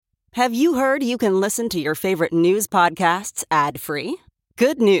Have you heard you can listen to your favorite news podcasts ad-free?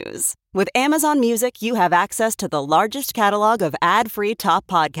 Good news. With Amazon Music, you have access to the largest catalog of ad-free top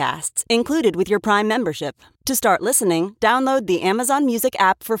podcasts included with your Prime membership. To start listening, download the Amazon Music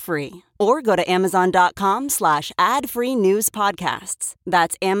app for free or go to amazon.com/ad-free news podcasts.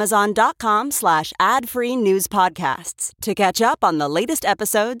 That's amazon.com/ad-free news podcasts to catch up on the latest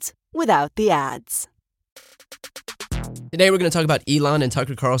episodes without the ads. Today we're going to talk about Elon and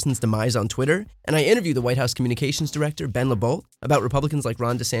Tucker Carlson's demise on Twitter, and I interview the White House Communications Director, Ben LaBolt, about Republicans like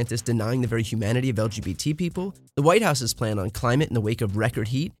Ron DeSantis denying the very humanity of LGBT people, the White House's plan on climate in the wake of record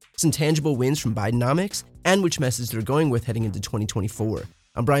heat, some tangible wins from Bidenomics, and which message they're going with heading into 2024.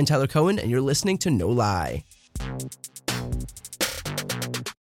 I'm Brian Tyler Cohen, and you're listening to No Lie.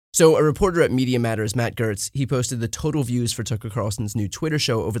 So a reporter at Media Matters, Matt Gertz, he posted the total views for Tucker Carlson's new Twitter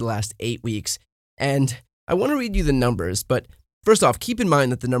show over the last 8 weeks, and I want to read you the numbers, but first off, keep in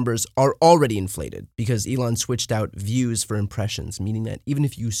mind that the numbers are already inflated because Elon switched out views for impressions, meaning that even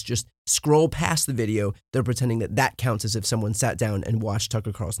if you just scroll past the video, they're pretending that that counts as if someone sat down and watched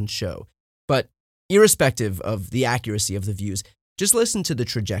Tucker Carlson's show. But irrespective of the accuracy of the views, just listen to the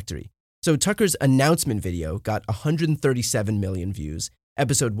trajectory. So Tucker's announcement video got 137 million views.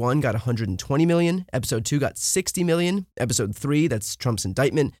 Episode 1 got 120 million. Episode 2 got 60 million. Episode 3, that's Trump's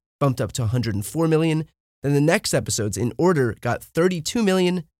indictment, bumped up to 104 million. Then the next episodes in order got 32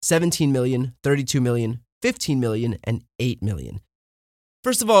 million, 17 million, 32 million, 15 million, and 8 million.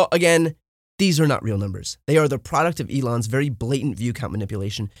 First of all, again, these are not real numbers. They are the product of Elon's very blatant view count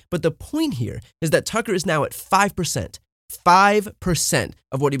manipulation. But the point here is that Tucker is now at 5%. 5%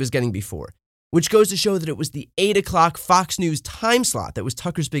 of what he was getting before, which goes to show that it was the 8 o'clock Fox News time slot that was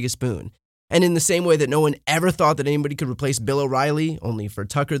Tucker's biggest boon. And in the same way that no one ever thought that anybody could replace Bill O'Reilly, only for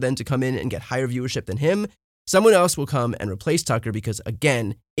Tucker then to come in and get higher viewership than him, someone else will come and replace Tucker because,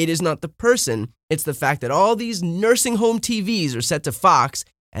 again, it is not the person, it's the fact that all these nursing home TVs are set to Fox,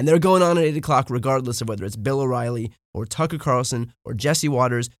 and they're going on at 8 o'clock regardless of whether it's Bill O'Reilly or Tucker Carlson or Jesse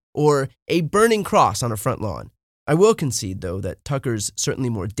Waters or a burning cross on a front lawn. I will concede, though, that Tucker's certainly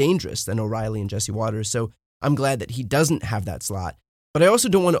more dangerous than O'Reilly and Jesse Waters, so I'm glad that he doesn't have that slot. But I also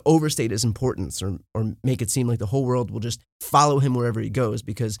don't want to overstate his importance or make it seem like the whole world will just follow him wherever he goes,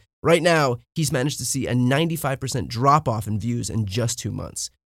 because right now he's managed to see a 95% drop-off in views in just 2 months.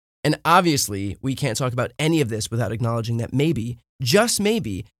 And obviously, we can't talk about any of this without acknowledging that maybe, just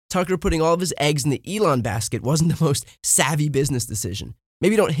maybe, Tucker putting all of his eggs in the Elon basket wasn't the most savvy business decision.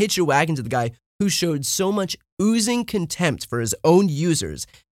 Maybe don't hitch your wagon to the guy who showed so much oozing contempt for his own users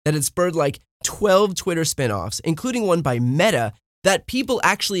that it spurred like 12 Twitter spinoffs, including one by Meta, that people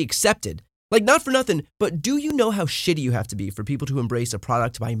actually accepted. Like, not for nothing, but do you know how shitty you have to be for people to embrace a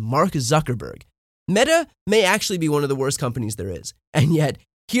product by Mark Zuckerberg? Meta may actually be one of the worst companies there is. And yet,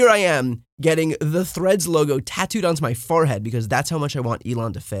 here I am getting the Threads logo tattooed onto my forehead because that's how much I want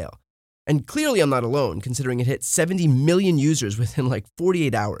Elon to fail. And clearly I'm not alone, considering it hit 70 million users within like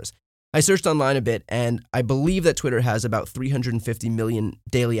 48 hours. I searched online a bit, and I believe that Twitter has about 350 million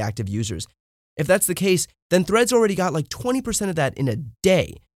daily active users. If that's the case, then Threads already got like 20% of that in a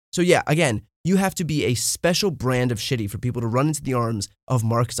day. So yeah, again, you have to be a special brand of shitty for people to run into the arms of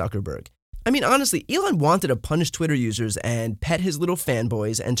Mark Zuckerberg. I mean, honestly, Elon wanted to punish Twitter users and pet his little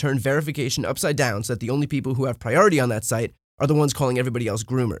fanboys and turn verification upside down so that the only people who have priority on that site are the ones calling everybody else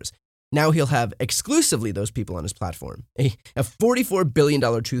groomers. Now he'll have exclusively those people on his platform. A $44 billion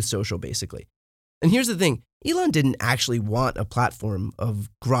Truth Social, basically. And here's the thing. Elon didn't actually want a platform of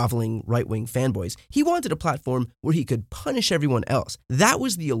groveling right-wing fanboys. He wanted a platform where he could punish everyone else. That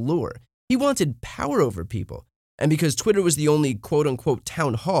was the allure. He wanted power over people. And because Twitter was the only quote-unquote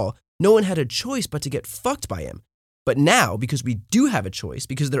town hall, no one had a choice but to get fucked by him. But now, because we do have a choice,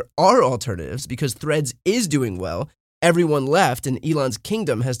 because there are alternatives, because Threads is doing well, everyone left and Elon's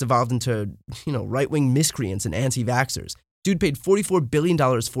kingdom has devolved into, right-wing miscreants and anti-vaxxers. Dude paid $44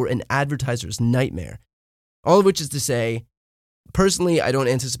 billion for an advertiser's nightmare. All of which is to say, personally, I don't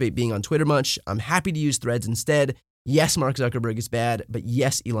anticipate being on Twitter much. I'm happy to use Threads instead. Yes, Mark Zuckerberg is bad, but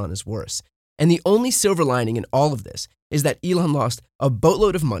yes, Elon is worse. And the only silver lining in all of this is that Elon lost a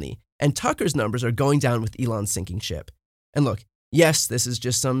boatload of money, and Tucker's numbers are going down with Elon's sinking ship. And look, yes, this is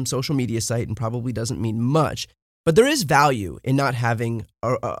just some social media site and probably doesn't mean much, but there is value in not having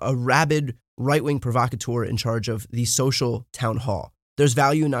a rabid right-wing provocateur in charge of the social town hall. There's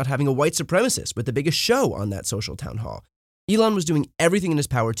value in not having a white supremacist with the biggest show on that social town hall. Elon was doing everything in his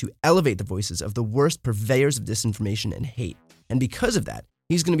power to elevate the voices of the worst purveyors of disinformation and hate. And because of that,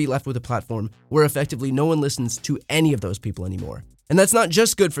 he's going to be left with a platform where effectively no one listens to any of those people anymore. And that's not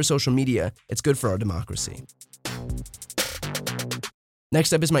just good for social media, it's good for our democracy.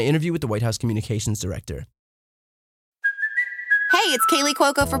 Next up is my interview with the White House Communications Director. Hey, it's Kaylee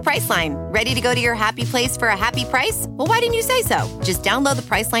Cuoco for Priceline. Ready to go to your happy place for a happy price? Well, why didn't you say so? Just download the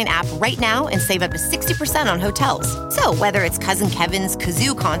Priceline app right now and save up to 60% on hotels. So whether it's Cousin Kevin's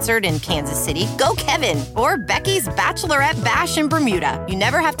Kazoo Concert in Kansas City, go Kevin, or Becky's Bachelorette Bash in Bermuda, you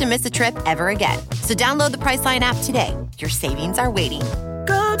never have to miss a trip ever again. So download the Priceline app today. Your savings are waiting.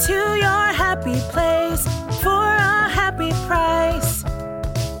 Go to your happy place for a happy price.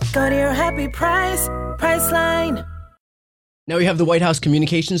 Go to your happy price, Priceline. Now we have the White House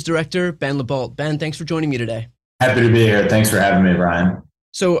Communications Director, Ben LeBault. Ben, thanks for joining me today. Happy to be here. Thanks for having me, Brian.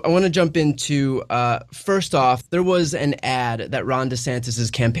 So I want to jump into, first off, there was an ad that Ron DeSantis'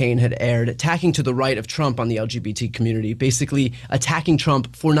 campaign had aired attacking to the right of Trump on the LGBT community, basically attacking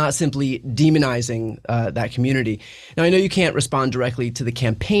Trump for not simply demonizing that community. Now, I know you can't respond directly to the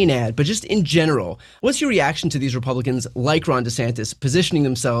campaign ad, but just in general, what's your reaction to these Republicans like Ron DeSantis positioning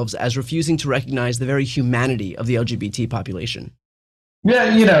themselves as refusing to recognize the very humanity of the LGBT population? Yeah,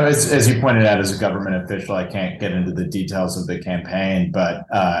 as you pointed out, as a government official, I can't get into the details of the campaign, but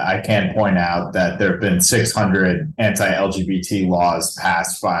I can point out that there have been 600 anti-LGBT laws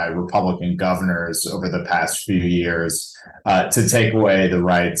passed by Republican governors over the past few years to take away the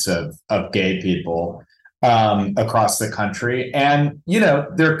rights of gay people across the country. And,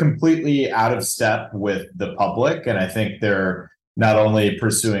 they're completely out of step with the public. And I think they're not only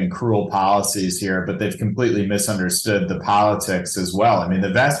pursuing cruel policies here, but they've completely misunderstood the politics as well. I mean, the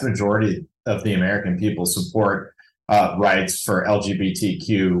vast majority of the American people support rights for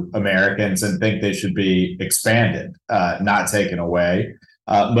LGBTQ Americans and think they should be expanded, not taken away.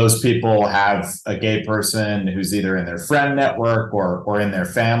 Most people have a gay person who's either in their friend network or in their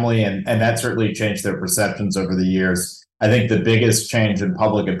family, and that certainly changed their perceptions over the years. I think the biggest change in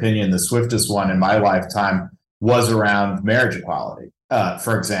public opinion, the swiftest one in my lifetime, was around marriage equality,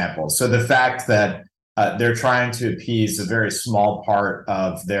 for example. So the fact that they're trying to appease a very small part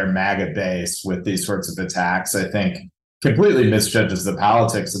of their MAGA base with these sorts of attacks, I think completely misjudges the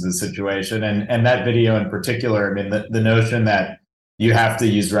politics of the situation. And that video in particular, I mean, the notion that you have to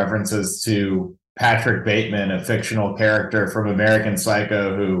use references to Patrick Bateman, a fictional character from American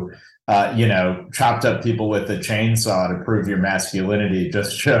Psycho who, chopped up people with a chainsaw to prove your masculinity,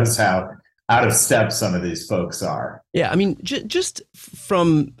 just shows how out of step some of these folks are. Yeah, I mean, just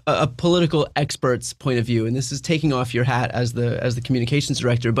from a political expert's point of view, and this is taking off your hat as the communications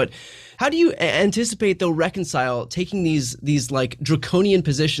director, but how do you anticipate they'll reconcile taking these like draconian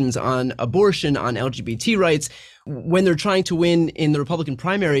positions on abortion, on LGBT rights, when they're trying to win in the Republican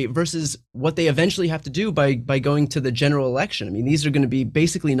primary versus what they eventually have to do by going to the general election? I mean, these are going to be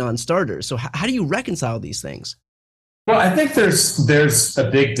basically non-starters. So how do you reconcile these things? Well, I think there's a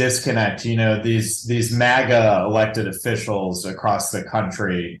big disconnect. These MAGA elected officials across the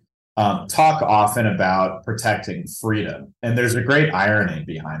country talk often about protecting freedom. And there's a great irony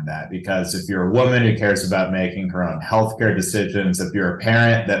behind that, because if you're a woman who cares about making her own healthcare decisions, if you're a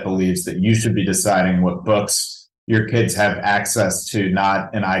parent that believes that you should be deciding what books your kids have access to,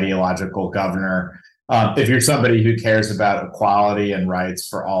 not an ideological governor, if you're somebody who cares about equality and rights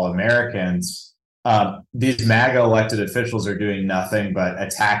for all Americans, these MAGA elected officials are doing nothing but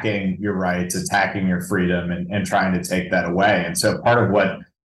attacking your rights, attacking your freedom, and trying to take that away. And so part of what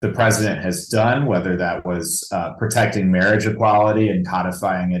the president has done, whether that was protecting marriage equality and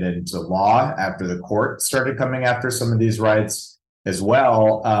codifying it into law after the court started coming after some of these rights as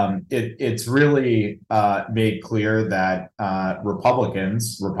well, it's really made clear that Republican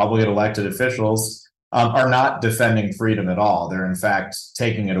elected officials are not defending freedom at all. They're in fact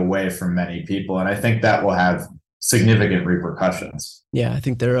taking it away from many people, and I think that will have significant repercussions. Yeah, I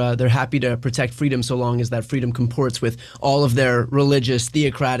think they're happy to protect freedom so long as that freedom comports with all of their religious,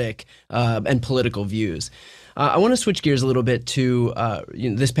 theocratic, and political views. I want to switch gears a little bit to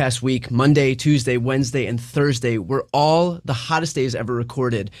this past week. Monday, Tuesday, Wednesday, and Thursday were all the hottest days ever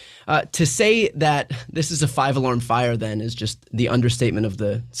recorded. To say that this is a 5-alarm fire then is just the understatement of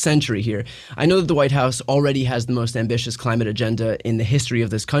the century here. I know that the White House already has the most ambitious climate agenda in the history of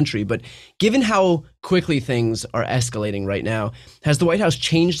this country, but given how quickly things are escalating right now, has the White House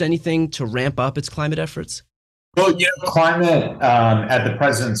changed anything to ramp up its climate efforts? Well, climate at the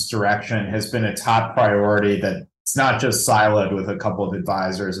president's direction has been a top priority that's not just siloed with a couple of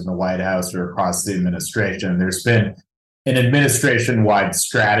advisors in the White House or across the administration. There's been an administration-wide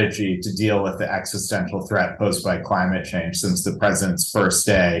strategy to deal with the existential threat posed by climate change since the president's first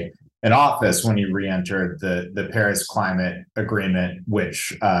day in office, when he re-entered the Paris Climate Agreement,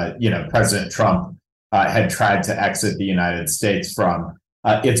 which President Trump had tried to exit the United States from.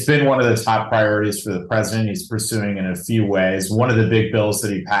 It's been one of the top priorities for the president. He's pursuing in a few ways. One of the big bills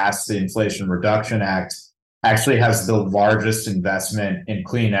that he passed, the Inflation Reduction Act, actually has the largest investment in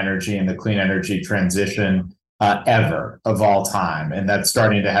clean energy and the clean energy transition ever of all time. And that's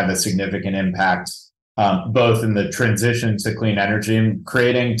starting to have a significant impact, both in the transition to clean energy and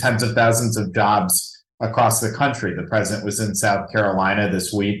creating tens of thousands of jobs across the country. The president was in South Carolina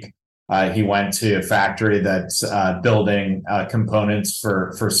this week. He went to a factory that's building components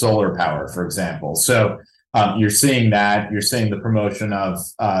for solar power, for example. So you're seeing that. You're seeing the promotion of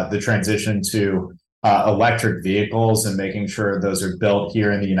the transition to electric vehicles and making sure those are built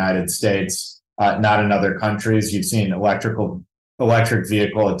here in the United States, not in other countries. You've seen electric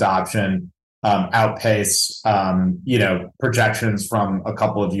vehicle adoption outpace projections from a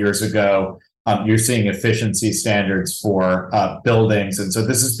couple of years ago. You're seeing efficiency standards for buildings. And so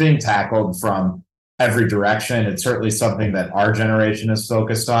this is being tackled from every direction. It's certainly something that our generation is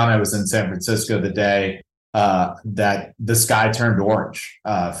focused on. I was in San Francisco the day that the sky turned orange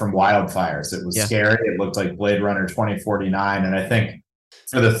from wildfires. It was scary. It looked like Blade Runner 2049. And I think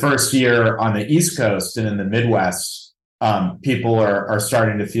for the first year on the East Coast and in the Midwest, people are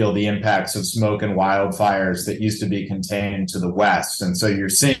starting to feel the impacts of smoke and wildfires that used to be contained to the West. And so you're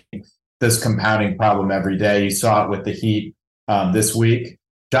seeing this compounding problem every day. You saw it with the heat this week.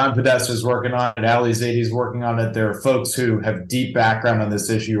 John Podesta is working on it. Ali Zaidi is working on it. There are folks who have deep background on this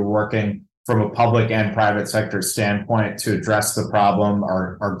issue working from a public and private sector standpoint to address the problem.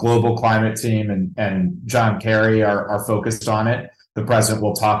 Our global climate team and John Kerry are focused on it. The president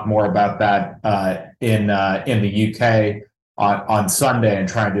will talk more about that in the UK on Sunday and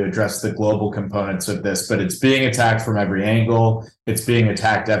trying to address the global components of this. But it's being attacked from every angle. It's being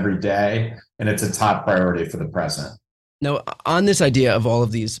attacked every day, and it's a top priority for the president. Now, on this idea of all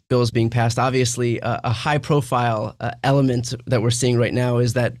of these bills being passed, obviously a high-profile element that we're seeing right now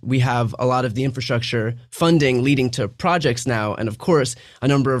is that we have a lot of the infrastructure funding leading to projects now. And of course, a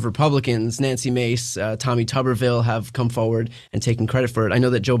number of Republicans, Nancy Mace, Tommy Tuberville, have come forward and taken credit for it. I know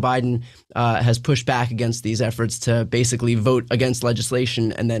that Joe Biden has pushed back against these efforts to basically vote against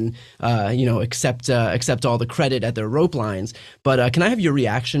legislation and then, accept all the credit at their rope lines. But can I have your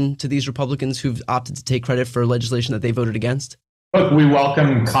reaction to these Republicans who've opted to take credit for legislation that they voted against? Look, we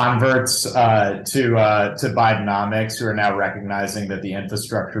welcome converts to Bidenomics who are now recognizing that the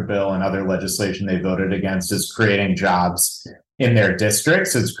infrastructure bill and other legislation they voted against is creating jobs in their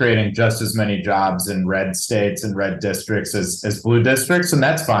districts. It's creating just as many jobs in red states and red districts as blue districts, and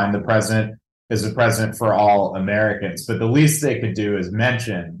that's fine. The president is the president for all Americans, but the least they could do is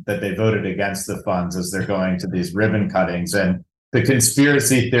mention that they voted against the funds as they're going to these ribbon cuttings. And the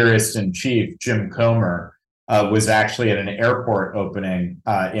conspiracy theorist in chief, Jim Comer, was actually at an airport opening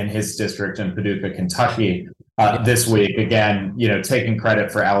in his district in Paducah, Kentucky this week. Again, taking credit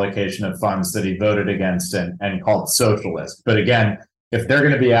for allocation of funds that he voted against and called socialist. But again, if they're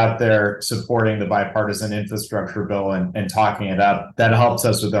going to be out there supporting the bipartisan infrastructure bill and talking it up, that helps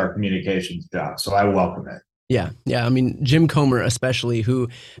us with our communications job. So I welcome it. Yeah. I mean, Jim Comer, especially, who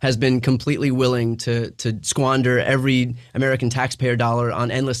has been completely willing to squander every American taxpayer dollar on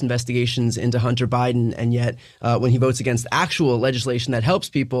endless investigations into Hunter Biden. And yet when he votes against actual legislation that helps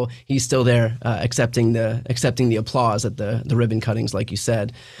people, he's still there accepting the applause at the ribbon cuttings, like you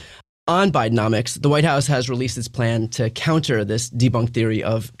said. On Bidenomics, the White House has released its plan to counter this debunked theory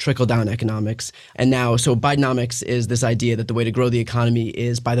of trickle-down economics. And now, so Bidenomics is this idea that the way to grow the economy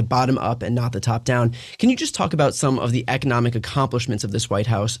is by the bottom up and not the top down. Can you just talk about some of the economic accomplishments of this White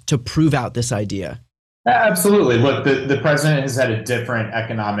House to prove out this idea? Absolutely. Look, the president has had a different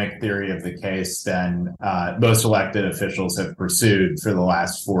economic theory of the case than most elected officials have pursued for the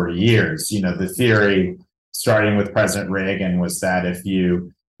last 40 years. The theory, starting with President Reagan, was that if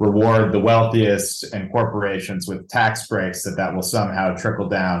you reward the wealthiest and corporations with tax breaks, that will somehow trickle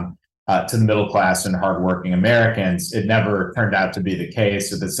down to the middle class and hardworking Americans. It never turned out to be the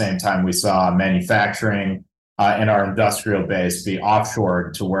case. At the same time, we saw manufacturing and our industrial base be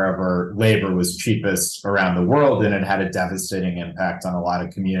offshored to wherever labor was cheapest around the world, and it had a devastating impact on a lot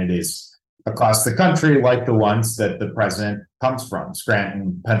of communities across the country, like the ones that the president comes from,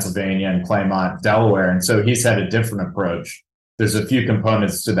 Scranton, Pennsylvania, and Claymont, Delaware. And so he's had a different approach. There's a few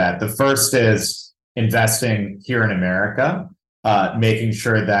components to that. The first is investing here in America, making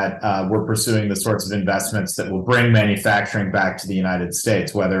sure that we're pursuing the sorts of investments that will bring manufacturing back to the United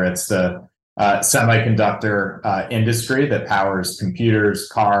States, whether it's the semiconductor industry that powers computers,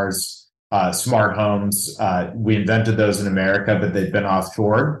 cars, smart homes. We invented those in America, but they've been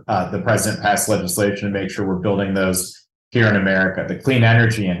offshored. The president passed legislation to make sure we're building those here in America. The clean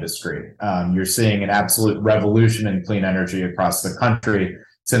energy industry. You're seeing an absolute revolution in clean energy across the country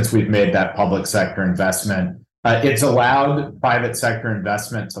since we've made that public sector investment. It's allowed private sector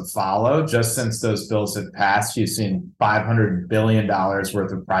investment to follow. Just since those bills have passed, you've seen $500 billion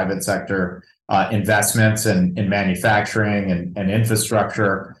worth of private sector investments in manufacturing and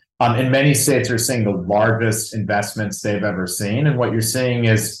infrastructure. And many states are seeing the largest investments they've ever seen. And what you're seeing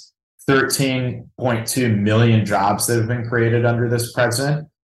is 13.2 million jobs that have been created under this president.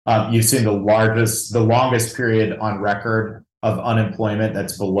 You've seen the longest period on record of unemployment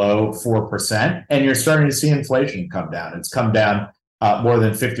that's below 4%. And you're starting to see inflation come down. It's come down more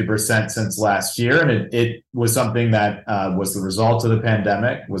than 50% since last year. And it was something that was the result of the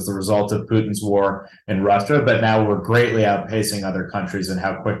pandemic, was the result of Putin's war in Russia. But now we're greatly outpacing other countries in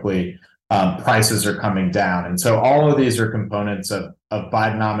how quickly prices are coming down. And so all of these are components of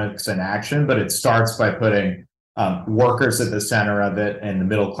Bidenomics in action, but it starts by putting workers at the center of it and the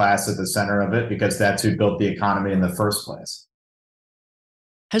middle class at the center of it, because that's who built the economy in the first place.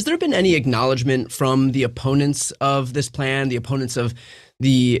 Has there been any acknowledgement from the opponents of this plan, the opponents of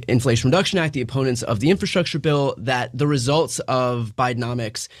the Inflation Reduction Act, the opponents of the infrastructure bill, that the results of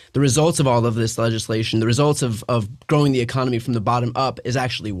Bidenomics, the results of all of this legislation, the results of growing the economy from the bottom up is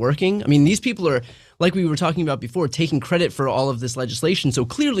actually working? I mean, these people are, like we were talking about before, taking credit for all of this legislation. So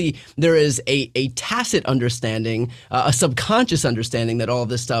clearly there is a tacit understanding, a subconscious understanding that all of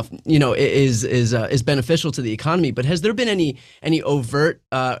this stuff, is beneficial to the economy. But has there been any overt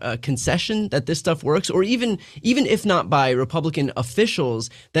concession that this stuff works, or even if not by Republican officials,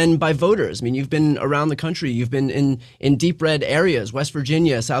 then by voters? I mean, you've been around the country, you've been in deep red areas, West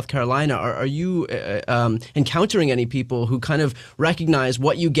Virginia, South Carolina. Are you encountering any people who kind of recognize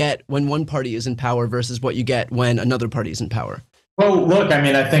what you get when one party is in power versus what you get when another party is in power? Well, look, I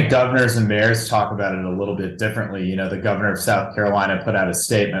mean, I think governors and mayors talk about it a little bit differently. You know, the governor of South Carolina put out a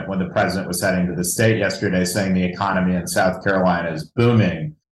statement when the president was heading to the state yesterday saying the economy in South Carolina is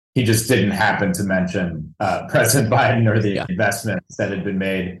booming. He just didn't happen to mention President Biden or the investments that had been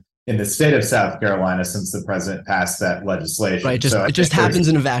made in the state of South Carolina since the president passed that legislation. Right, it just happens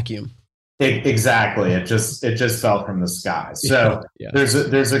in a vacuum. Exactly. It just fell from the sky. So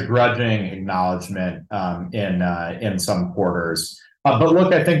there's a grudging acknowledgement in some quarters. But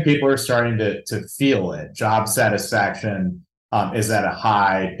look, I think people are starting to feel it. Job satisfaction is at a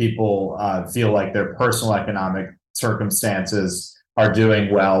high. People feel like their personal economic circumstances are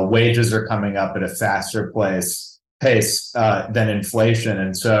doing well. Wages are coming up at a faster pace than inflation.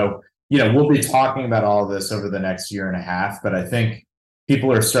 And so, we'll be talking about all of this over the next year and a half, but I think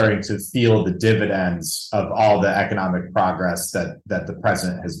people are starting to feel the dividends of all the economic progress that the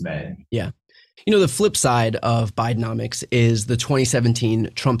president has made. Yeah. The flip side of Bidenomics is the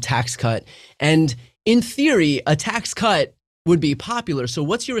 2017 Trump tax cut. And in theory, a tax cut would be popular. So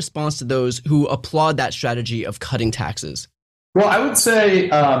what's your response to those who applaud that strategy of cutting taxes? Well, I would say,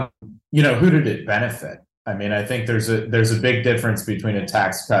 who did it benefit? I mean, I think there's a big difference between a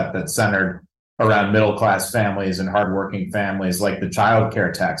tax cut that's centered around middle-class families and hardworking families, like the child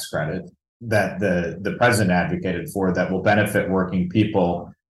care tax credit that the president advocated for that will benefit working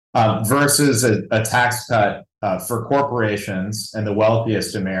people, versus a tax cut for corporations and the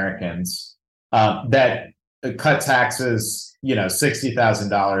wealthiest Americans that cut taxes,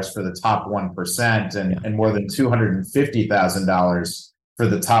 $60,000 for the top 1% and more than $250,000 for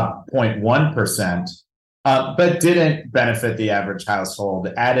the top 0.1%. But didn't benefit the average household,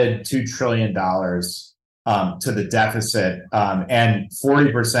 added $2 trillion to the deficit, and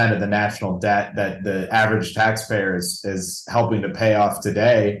 40% of the national debt that the average taxpayer is helping to pay off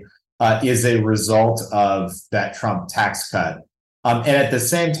today is a result of that Trump tax cut. And at the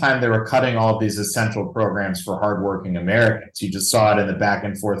same time, they were cutting all of these essential programs for hardworking Americans. You just saw it in the back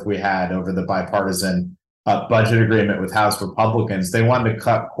and forth we had over the bipartisan budget agreement with House Republicans. They wanted to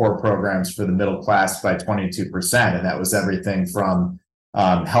cut core programs for the middle class by 22%. And that was everything from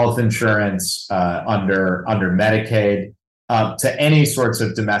health insurance under Medicaid to any sorts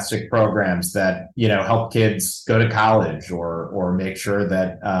of domestic programs that, help kids go to college or make sure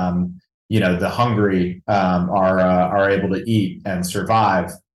that, the hungry are able to eat and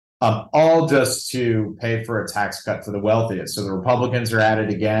survive, all just to pay for a tax cut for the wealthiest. So the Republicans are at it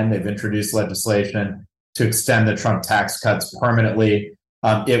again. They've introduced legislation to extend the Trump tax cuts permanently.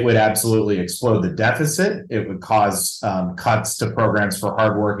 It would absolutely explode the deficit. It would cause cuts to programs for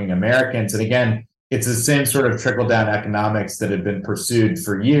hardworking Americans. And again, it's the same sort of trickle-down economics that had been pursued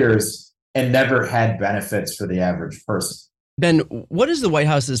for years and never had benefits for the average person. Ben, what is the White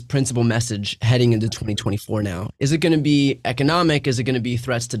House's principal message heading into 2024 now? Is it going to be economic? Is it going to be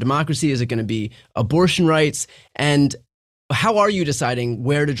threats to democracy? Is it going to be abortion rights? And how are you deciding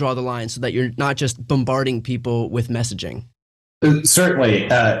where to draw the line so that you're not just bombarding people with messaging? Certainly.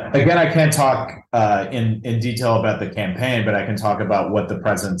 Again, I can't talk in detail about the campaign, but I can talk about what the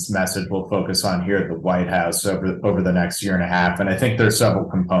president's message will focus on here at the White House over the next year and a half. And I think there's several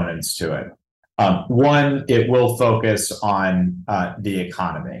components to it. One, it will focus on the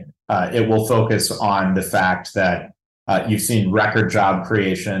economy. It will focus on the fact that you've seen record job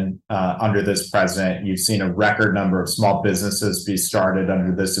creation under this president. You've seen a record number of small businesses be started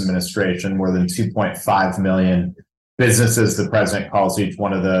under this administration, more than 2.5 million businesses. The president calls each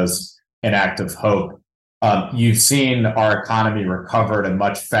one of those an act of hope. You've seen our economy recover at a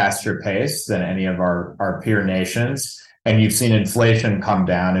much faster pace than any of our peer nations. And you've seen inflation come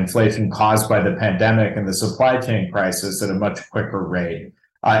down, inflation caused by the pandemic and the supply chain crisis at a much quicker rate.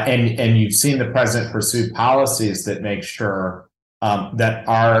 And you've seen the president pursue policies that make sure that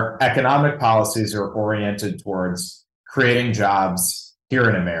our economic policies are oriented towards creating jobs here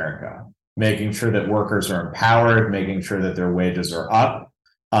in America, making sure that workers are empowered, making sure that their wages are up,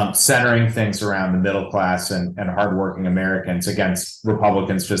 centering things around the middle class and hardworking Americans against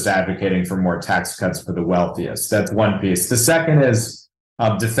Republicans just advocating for more tax cuts for the wealthiest. That's one piece. The second is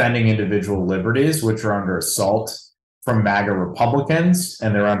defending individual liberties, which are under assault from MAGA Republicans,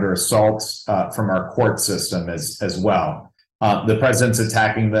 and they're under assault from our court system as well. The president's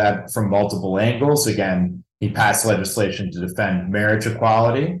attacking that from multiple angles. Again, he passed legislation to defend marriage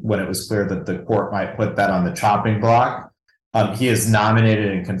equality when it was clear that the court might put that on the chopping block. He has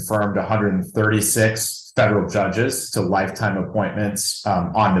nominated and confirmed 136 federal judges to lifetime appointments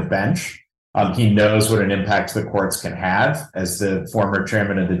on the bench. He knows what an impact the courts can have as the former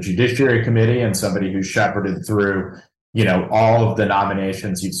chairman of the Judiciary Committee and somebody who shepherded through, all of the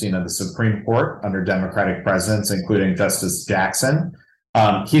nominations you've seen on the Supreme Court under Democratic presidents, including Justice Jackson.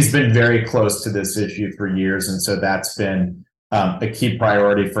 He's been very close to this issue for years, and so that's been a key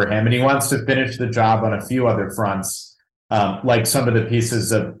priority for him. And he wants to finish the job on a few other fronts, like some of the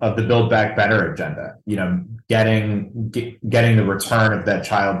pieces of the Build Back Better agenda, getting the return of that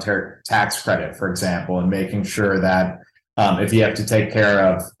child tax credit, for example, and making sure that if you have to take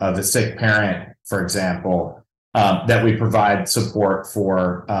care of a sick parent, for example, that we provide support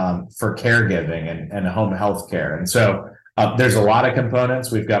for caregiving and home health care. And so there's a lot of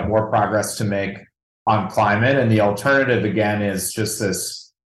components. We've got more progress to make on climate. And the alternative, again, is just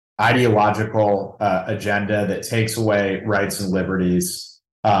this ideological agenda that takes away rights and liberties,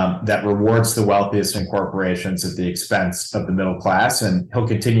 that rewards the wealthiest in corporations at the expense of the middle class. And he'll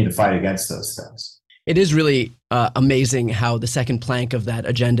continue to fight against those things. It is really amazing how the second plank of that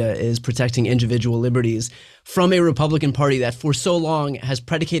agenda is protecting individual liberties from a Republican Party that for so long has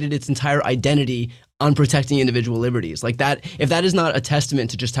predicated its entire identity on protecting individual liberties. Like that, if that is not a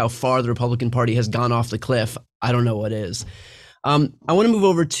testament to just how far the Republican Party has gone off the cliff, I don't know what is. I want to move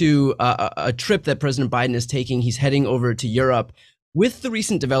over to a trip that President Biden is taking. He's heading over to Europe. With the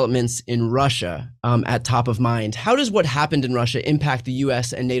recent developments in Russia at top of mind, how does what happened in Russia impact the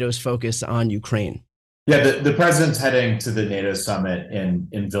U.S. and NATO's focus on Ukraine? Yeah, the president's heading to the NATO summit in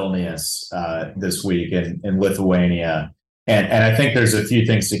Vilnius this week in Lithuania. And I think there's a few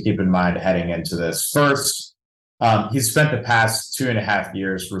things to keep in mind heading into this. First, he's spent the past 2.5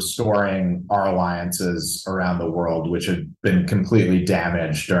 years restoring our alliances around the world, which have been completely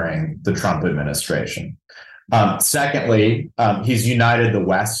damaged during the Trump administration. Secondly, he's united the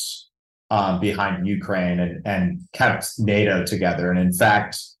West behind Ukraine and kept NATO together. And in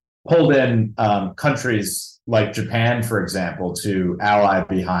fact, pulled in countries like Japan, for example, to ally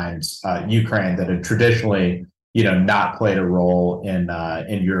behind Ukraine that had traditionally, not played a role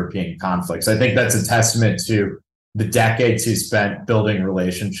in European conflicts. I think that's a testament to the decades he spent building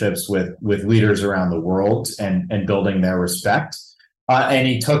relationships with leaders around the world and building their respect. And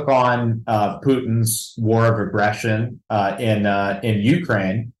he took on Putin's war of aggression in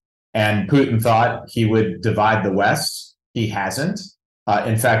Ukraine. And Putin thought he would divide the West. He hasn't.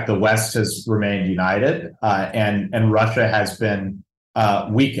 In fact, the West has remained united, and Russia has been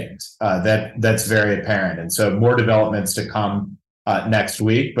weakened. That's very apparent. And so more developments to come next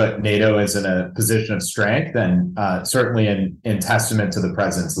week, but NATO is in a position of strength and certainly in testament to the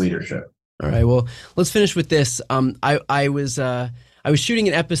president's leadership. All right. Well, let's finish with this. I was shooting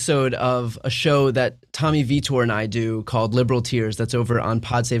an episode of a show that Tommy Vitor and I do called Liberal Tears that's over on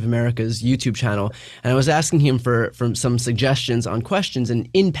Pod Save America's YouTube channel. And I was asking him for some suggestions on questions. And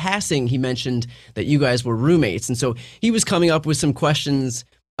in passing, he mentioned that you guys were roommates. And so he was coming up with some questions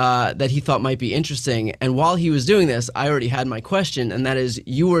that he thought might be interesting. And while he was doing this, I already had my question. And that is,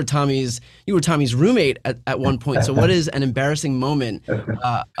 you were Tommy's roommate at one point. So what is an embarrassing moment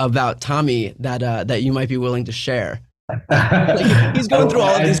about Tommy that you might be willing to share? Like, he's going through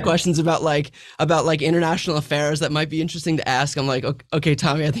all of these questions about international affairs that might be interesting to ask. I'm like, okay,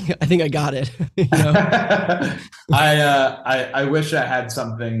 Tommy, I think I got it. You know? I wish I had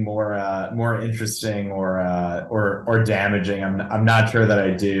something more interesting or damaging. I'm not sure that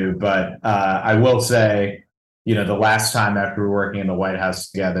I do, but I will say, the last time after we were working in the White House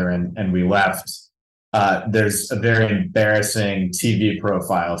together and we left, there's a very embarrassing TV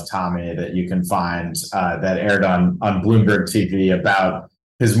profile of Tommy that you can find that aired on Bloomberg TV about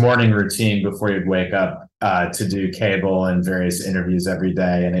his morning routine before he'd wake up to do cable and various interviews every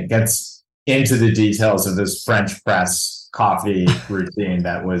day. And it gets into the details of this French press coffee routine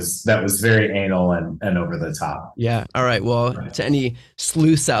that was very anal and over the top. Yeah. All right. Well, to any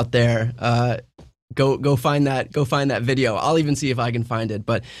sleuths out there, Go find that video. I'll even see if I can find it.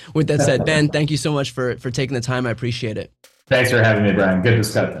 But with that said, Ben, thank you so much for taking the time. I appreciate it. Thanks for having me, Brian. Good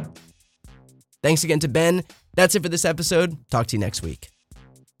discussion. Thanks again to Ben. That's it for this episode. Talk to you next week.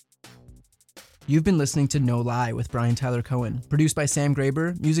 You've been listening to No Lie with Brian Tyler Cohen, produced by Sam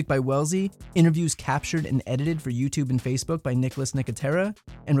Graber, music by Wellesley, interviews captured and edited for YouTube and Facebook by Nicholas Nicotera,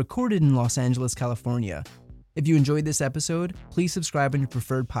 and recorded in Los Angeles, California. If you enjoyed this episode, please subscribe on your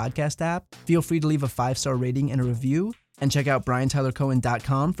preferred podcast app. Feel free to leave a 5-star rating and a review, and check out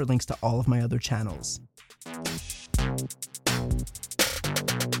briantylercohen.com for links to all of my other channels.